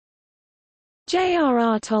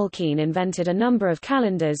J.R.R. Tolkien invented a number of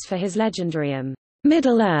calendars for his legendarium.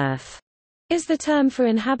 Middle-earth is the term for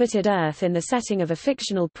inhabited Earth in the setting of a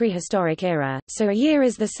fictional prehistoric era, so a year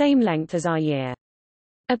is the same length as our year.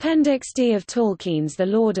 Appendix D of Tolkien's The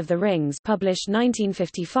Lord of the Rings, published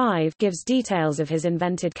 1955, gives details of his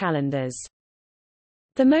invented calendars.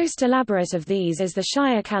 The most elaborate of these is the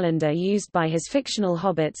Shire calendar used by his fictional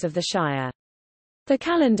hobbits of the Shire. The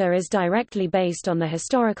calendar is directly based on the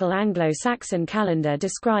historical Anglo-Saxon calendar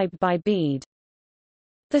described by Bede.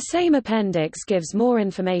 The same appendix gives more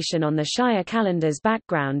information on the Shire calendar's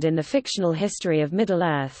background in the fictional history of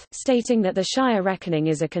Middle-earth, stating that the Shire reckoning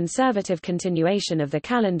is a conservative continuation of the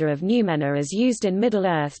calendar of Númenórean as used in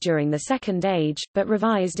Middle-earth during the Second Age, but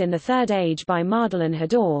revised in the Third Age by Mardal and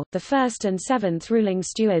Hador, the first and seventh ruling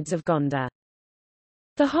stewards of Gondor.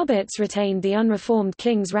 The hobbits retained the unreformed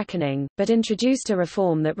king's reckoning, but introduced a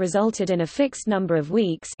reform that resulted in a fixed number of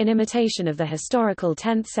weeks in imitation of the historical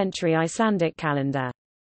 10th-century Icelandic calendar.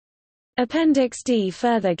 Appendix D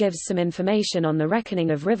further gives some information on the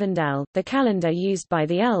reckoning of Rivendell, the calendar used by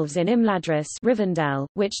the elves in Imladris Rivendell,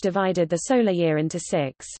 which divided the solar year into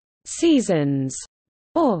 6 seasons,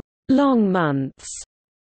 or long months.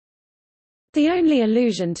 The only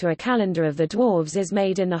allusion to a calendar of the dwarves is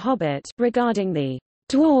made in The Hobbit, regarding the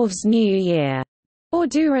dwarves' New Year, or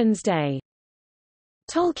Durin's Day.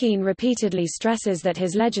 Tolkien repeatedly stresses that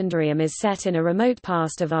his legendarium is set in a remote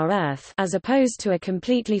past of our Earth, as opposed to a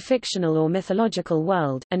completely fictional or mythological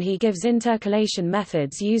world, and he gives intercalation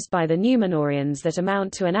methods used by the Númenóreans that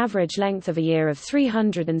amount to an average length of a year of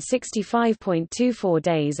 365.24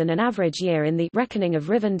 days and an average year in the reckoning of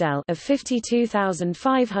Rivendell of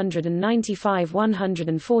 52,595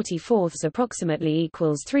 144ths approximately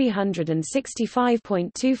equals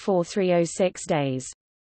 365.24306 days.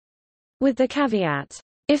 With the caveat,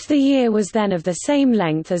 if the year was then of the same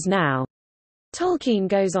length as now. Tolkien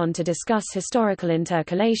goes on to discuss historical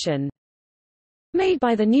intercalation made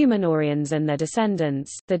by the Númenóreans and their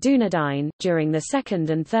descendants, the Dunedain, during the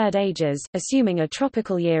Second and Third Ages, assuming a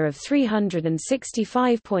tropical year of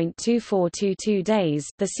 365.2422 days.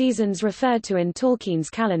 The seasons referred to in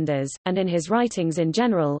Tolkien's calendars, and in his writings in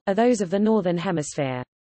general, are those of the Northern Hemisphere.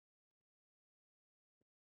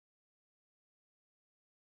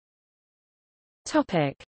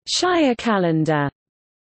 Shire calendar.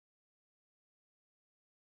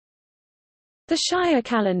 The Shire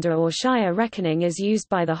calendar or Shire reckoning is used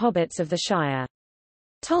by the hobbits of the Shire.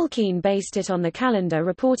 Tolkien based it on the calendar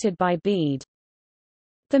reported by Bede.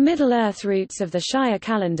 The Middle-earth roots of the Shire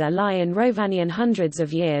calendar lie in Rovanion hundreds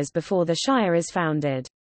of years before the Shire is founded.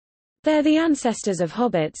 There the ancestors of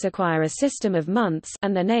hobbits acquire a system of months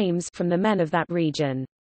and their names from the men of that region.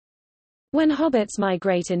 When hobbits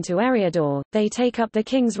migrate into Eriador, they take up the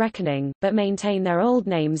king's reckoning, but maintain their old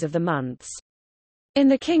names of the months. In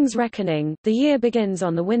the king's reckoning, the year begins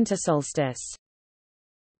on the winter solstice.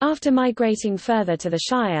 After migrating further to the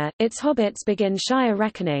Shire, its hobbits begin Shire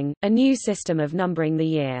reckoning, a new system of numbering the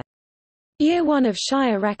year. Year 1 of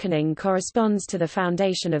Shire reckoning corresponds to the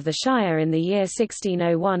foundation of the Shire in the year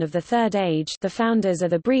 1601 of the Third Age. The founders are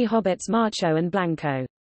the Bree hobbits Marcho and Blanco.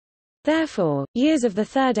 Therefore, years of the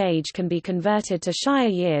Third Age can be converted to Shire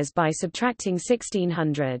years by subtracting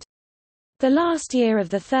 1600. The last year of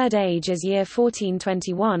the Third Age is year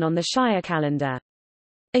 1421 on the Shire calendar.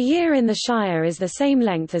 A year in the Shire is the same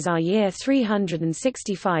length as our year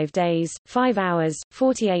 365 days, 5 hours,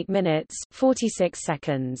 48 minutes, 46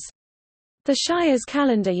 seconds. The Shire's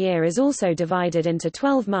calendar year is also divided into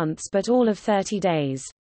 12 months but all of 30 days.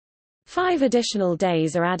 5 additional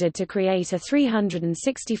days are added to create a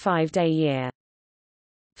 365-day year.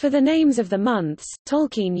 For the names of the months,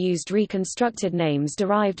 Tolkien used reconstructed names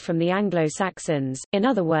derived from the Anglo-Saxons. In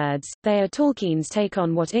other words, they are Tolkien's take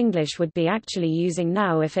on what English would be actually using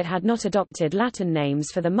now if it had not adopted Latin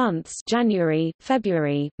names for the months January,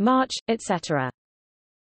 February, March, etc.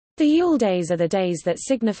 The Yule days are the days that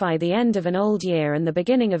signify the end of an old year and the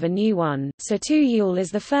beginning of a new one, so 2 Yule is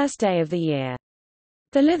the first day of the year.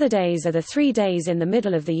 The Lithe days are the 3 days in the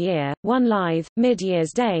middle of the year, 1 Lithe,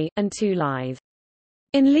 mid-year's day, and 2 Lithe.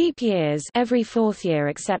 In leap years, every 4th year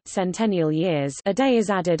except centennial years, a day is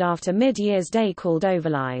added after mid-year's day called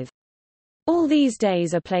overlithe. All these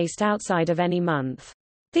days are placed outside of any month.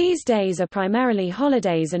 These days are primarily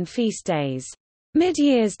holidays and feast days.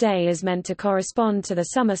 Mid-year's day is meant to correspond to the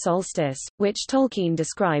summer solstice, which Tolkien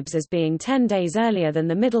describes as being 10 days earlier than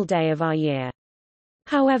the middle day of our year.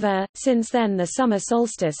 However, since then the summer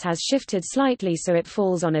solstice has shifted slightly so it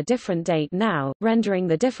falls on a different date now, rendering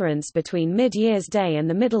the difference between mid-year's day and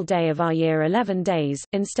the middle day of our year 11 days,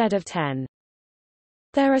 instead of 10.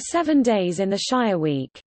 There are 7 days in the Shire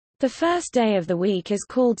week. The first day of the week is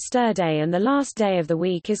called Stir Day and the last day of the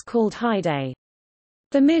week is called High Day.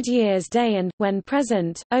 The mid-year's day and, when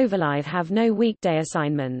present, overlithe have no weekday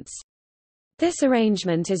assignments. This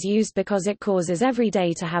arrangement is used because it causes every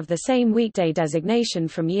day to have the same weekday designation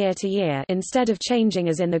from year to year instead of changing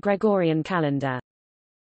as in the Gregorian calendar.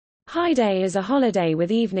 High Day is a holiday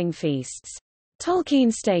with evening feasts.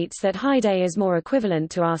 Tolkien states that High Day is more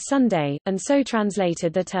equivalent to our Sunday, and so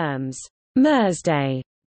translated the terms Mersday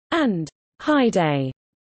and High Day,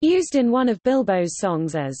 used in one of Bilbo's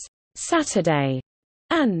songs, as Saturday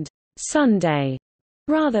and Sunday,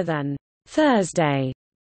 rather than Thursday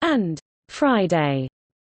and Friday.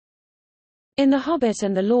 In The Hobbit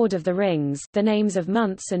and The Lord of the Rings, the names of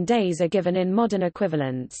months and days are given in modern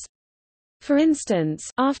equivalents. For instance,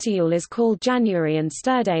 After-Yule is called January and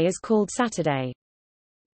Stir Day is called Saturday.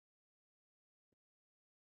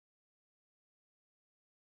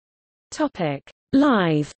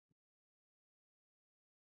 Lithe.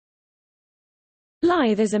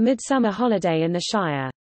 Lithe is a midsummer holiday in the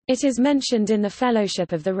Shire. It is mentioned in the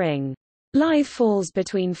Fellowship of the Ring. Lithe falls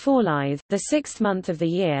between Forlythe, the 6th month of the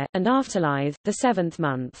year, and Afterlythe, the 7th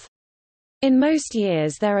month. In most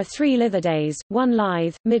years there are 3 Lithe days, 1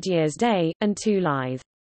 Lithe, Mid-Year's Day, and 2 Lithe.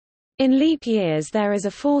 In leap years there is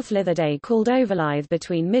a 4th Lithe day called Overlithe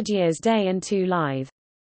between Mid-Year's Day and 2 Lithe.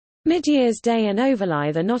 Mid-Year's Day and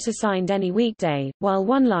Overlithe are not assigned any weekday, while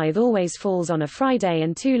 1 Lithe always falls on a Friday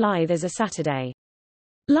and 2 Lithe is a Saturday.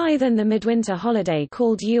 Lithe and the midwinter holiday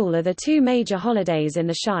called Yule are the 2 major holidays in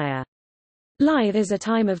the Shire. Lithe is a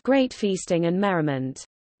time of great feasting and merriment.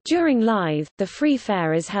 During Lithe, the free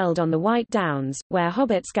fair is held on the White Downs, where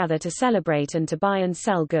hobbits gather to celebrate and to buy and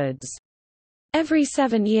sell goods. Every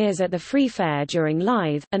 7 years at the free fair during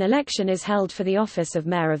Lithe, an election is held for the office of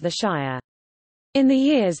Mayor of the Shire. In the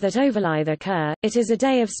years that Overlithe occur, it is a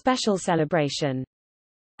day of special celebration.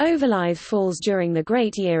 Overlithe falls during the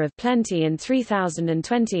Great Year of Plenty in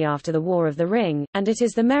 3020 after the War of the Ring, and it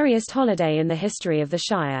is the merriest holiday in the history of the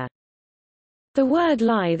Shire. The word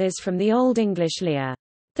Lithe is from the Old English Lia.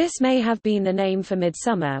 This may have been the name for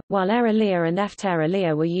midsummer, while Era Lia and Eftera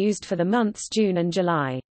Lia were used for the months June and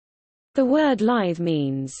July. The word Lithe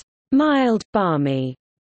means mild, balmy,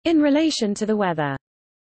 in relation to the weather.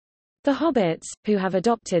 The hobbits, who have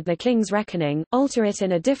adopted the king's reckoning, alter it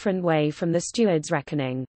in a different way from the steward's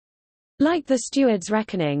reckoning. Like the steward's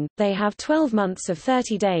reckoning, they have 12 months of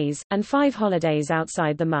 30 days, and 5 holidays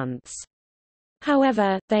outside the months.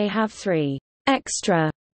 However, they have 3 extra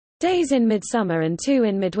days in midsummer and 2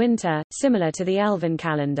 in midwinter, similar to the Elven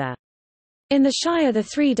calendar. In the Shire the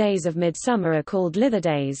 3 days of midsummer are called Lithe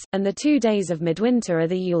days, and the 2 days of midwinter are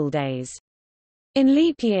the Yule days. In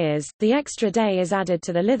leap years, the extra day is added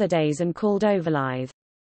to the Lithe days and called Overlithe.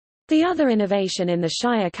 The other innovation in the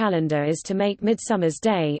Shire calendar is to make Midsummer's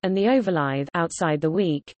Day and the Overlithe outside the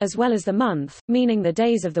week, as well as the month, meaning the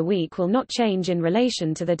days of the week will not change in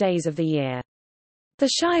relation to the days of the year. The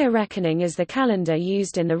Shire reckoning is the calendar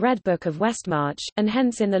used in the Red Book of Westmarch, and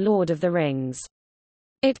hence in the Lord of the Rings.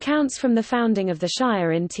 It counts from the founding of the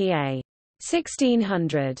Shire in ta.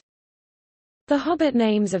 1600. The Hobbit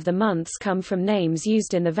names of the months come from names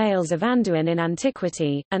used in the Vales of Anduin in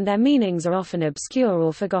antiquity, and their meanings are often obscure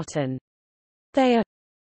or forgotten. They are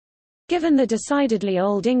given the decidedly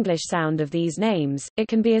Old English sound of these names, it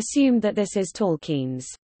can be assumed that this is Tolkien's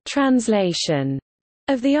translation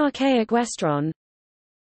of the archaic Westron.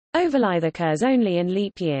 Overlithe occurs only in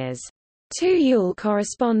leap years. 2 Yule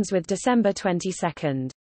corresponds with December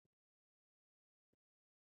 22nd.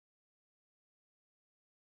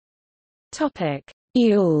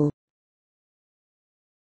 Yule.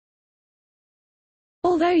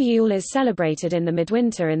 Although Yule is celebrated in the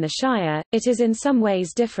midwinter in the Shire, it is in some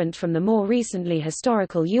ways different from the more recently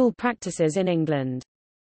historical Yule practices in England.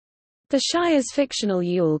 The Shire's fictional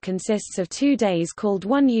Yule consists of 2 days called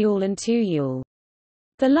 1 Yule and 2 Yule.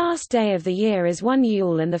 The last day of the year is 1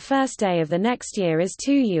 Yule and the first day of the next year is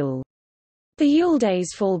 2 Yule. The Yule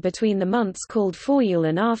days fall between the months called Fore-Yule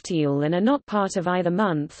and After-Yule and are not part of either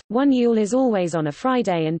month. 1 Yule is always on a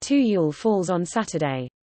Friday and 2 Yule falls on Saturday.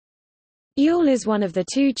 Yule is one of the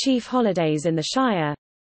 2 chief holidays in the Shire,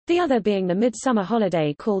 the other being the midsummer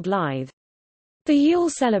holiday called Lithe. The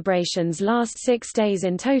Yule celebrations last 6 days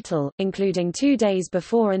in total, including 2 days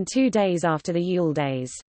before and 2 days after the Yule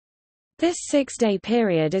days. This 6-day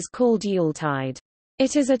period is called Yuletide.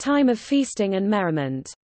 It is a time of feasting and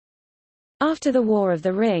merriment. After the War of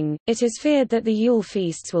the Ring, it is feared that the Yule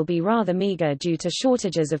feasts will be rather meagre due to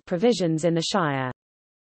shortages of provisions in the Shire.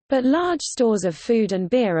 But large stores of food and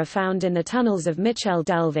beer are found in the tunnels of Mitchell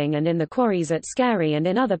Delving and in the quarries at Skerry and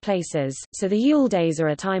in other places, so the Yule days are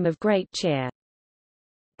a time of great cheer.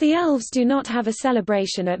 The elves do not have a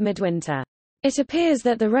celebration at midwinter. It appears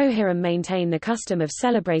that the Rohirrim maintain the custom of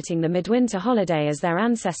celebrating the midwinter holiday as their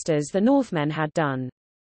ancestors the Northmen had done.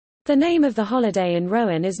 The name of the holiday in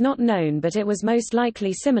Rowan is not known, but it was most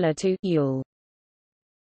likely similar to Yule.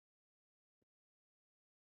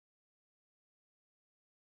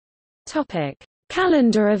 Topic: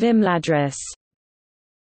 Calendar of Imladris.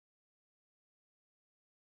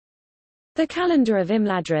 The Calendar of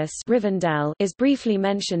Imladris Rivendell is briefly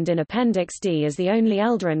mentioned in Appendix D as the only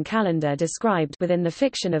Eldarin calendar described within the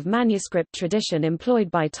fiction of manuscript tradition employed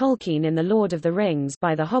by Tolkien in The Lord of the Rings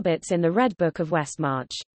by the Hobbits in the Red Book of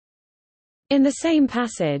Westmarch. In the same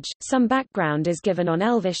passage, some background is given on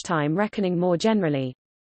Elvish time reckoning more generally.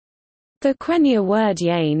 The Quenya word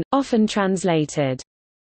Yane, often translated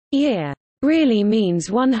year, really means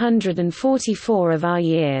 144 of our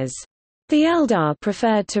years. The Eldar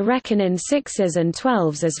preferred to reckon in sixes and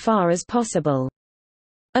 12s as far as possible.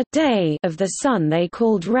 A day of the sun they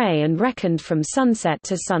called Ray and reckoned from sunset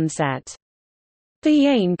to sunset. The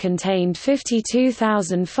Yane contained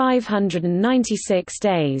 52,596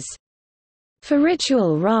 days. For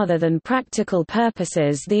ritual rather than practical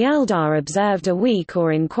purposes the Eldar observed a week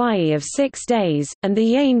or inquiry of 6 days, and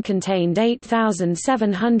the Yane contained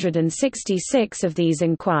 8,766 of these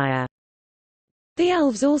inquire. The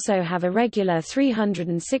elves also have a regular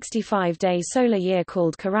 365-day solar year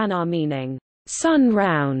called Karanar, meaning sun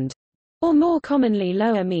round, or more commonly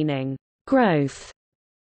lower meaning growth.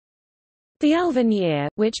 The elven year,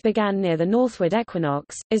 which began near the northward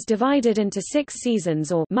equinox, is divided into 6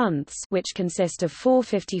 seasons or months, which consist of 4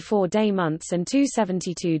 54-day months and 2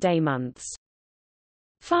 72-day months.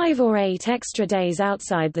 5 or 8 extra days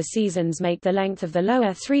outside the seasons make the length of the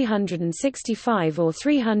lower 365 or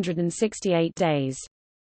 368 days.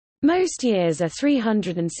 Most years are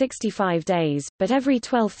 365 days, but every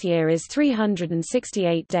 12th year is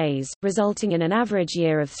 368 days, resulting in an average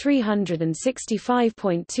year of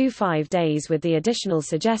 365.25 days, with the additional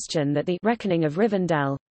suggestion that the reckoning of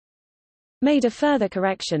Rivendell made a further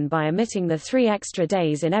correction by omitting the 3 extra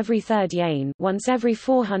days in every third Yane, once every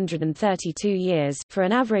 432 years, for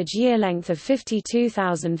an average year length of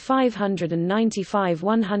 52,595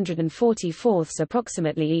 144ths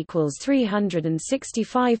approximately equals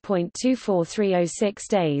 365.24306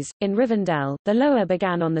 days. In Rivendell, the lower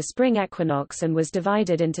began on the spring equinox and was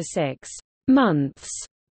divided into 6 months,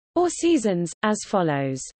 or seasons, as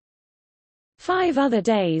follows. 5 other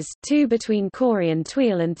days, 2 between Cori and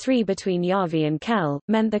Tuil and 3 between Yavi and Kel,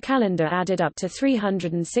 meant the calendar added up to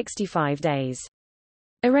 365 days.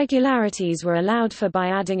 Irregularities were allowed for by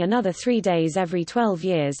adding another 3 days every 12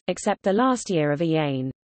 years, except the last year of a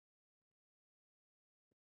Yane.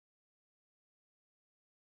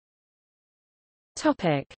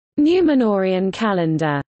 Númenórean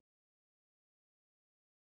calendar.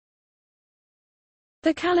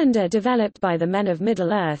 The calendar developed by the men of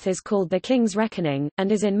Middle-earth is called the King's Reckoning,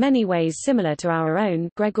 and is in many ways similar to our own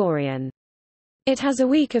Gregorian. It has a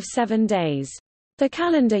week of 7 days. The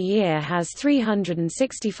calendar year has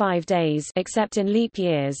 365 days except in leap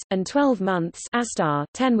years, and 12 months Astar,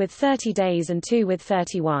 10 with 30 days and 2 with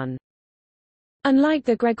 31. Unlike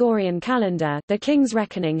the Gregorian calendar, the King's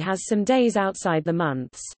Reckoning has some days outside the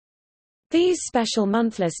months. These special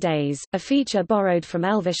monthless days, a feature borrowed from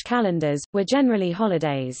Elvish calendars, were generally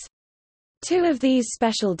holidays. 2 of these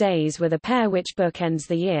special days were the pair which bookends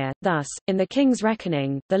the year, thus, in the King's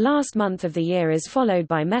Reckoning, the last month of the year is followed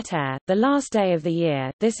by Meter, the last day of the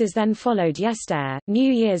year. This is then followed Yester, New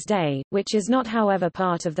Year's Day, which is not however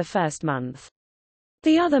part of the first month.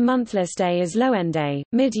 The other monthless day is Loenday,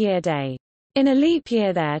 mid-year day. In a leap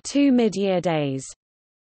year there are 2 mid-year days.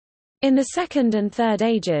 In the Second and Third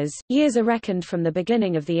Ages, years are reckoned from the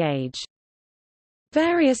beginning of the age.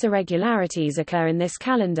 Various irregularities occur in this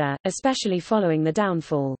calendar, especially following the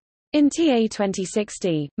downfall. In TA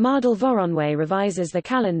 2060, Mardal Voronwe revises the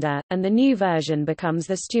calendar, and the new version becomes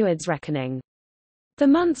the Steward's Reckoning. The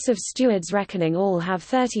months of Steward's Reckoning all have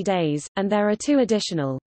 30 days, and there are 2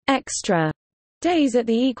 additional extra days at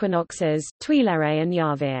the equinoxes, Tuilere and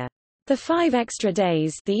Yavir. The 5 extra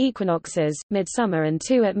days, the equinoxes, midsummer and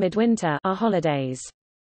 2 at midwinter, are holidays.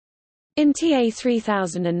 In TA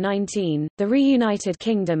 3019, the reunited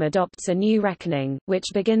kingdom adopts a new reckoning,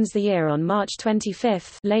 which begins the year on March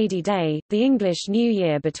 25, Lady Day, the English New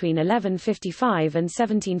Year between 1155 and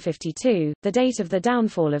 1752, the date of the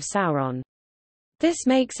downfall of Sauron. This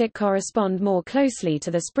makes it correspond more closely to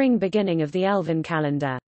the spring beginning of the Elven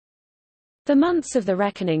calendar. The months of the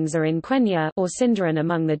reckonings are in Quenya or Sindarin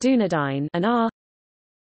among the Dunedain and are,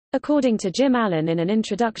 according to Jim Allen in an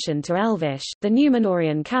introduction to Elvish, the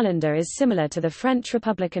Númenórean calendar is similar to the French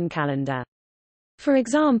Republican calendar. For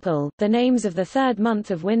example, the names of the third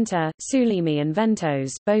month of winter, Sulimi and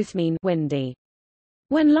Ventos, both mean windy.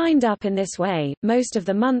 When lined up in this way, most of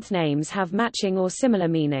the month names have matching or similar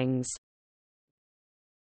meanings.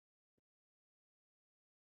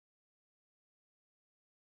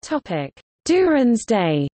 Durin's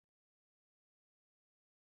Day.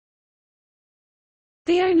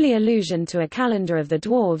 The only allusion to a calendar of the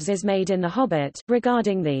dwarves is made in The Hobbit,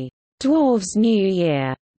 regarding the dwarves' New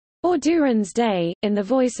Year, or Durin's Day, in the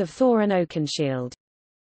voice of Thorin Oakenshield.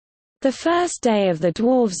 The first day of the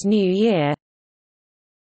dwarves' New Year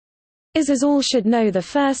is, as all should know, the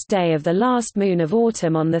first day of the last moon of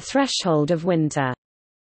autumn on the threshold of winter.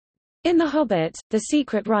 In The Hobbit, the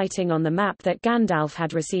secret writing on the map that Gandalf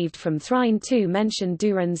had received from Thrain II mentioned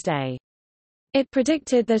Durin's Day. It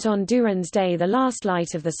predicted that on Durin's Day the last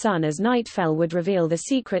light of the sun as night fell would reveal the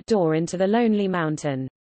secret door into the Lonely Mountain.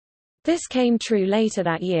 This came true later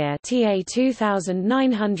that year, TA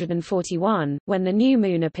 2941, when the new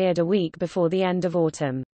moon appeared a week before the end of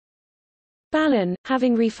autumn. Balin,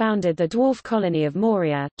 having refounded the dwarf colony of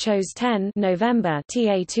Moria, chose 10 November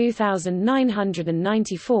TA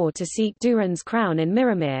 2994 to seek Durin's crown in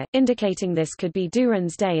Mirrormere, indicating this could be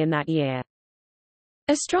Durin's Day in that year.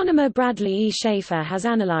 Astronomer Bradley E. Schaefer has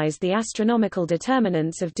analyzed the astronomical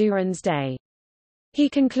determinants of Durin's Day. He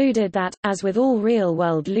concluded that, as with all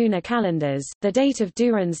real-world lunar calendars, the date of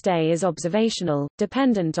Durin's Day is observational,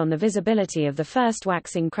 dependent on the visibility of the first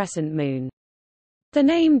waxing crescent moon. The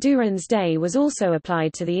name Durin's Day was also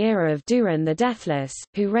applied to the era of Durin the Deathless,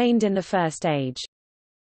 who reigned in the First Age.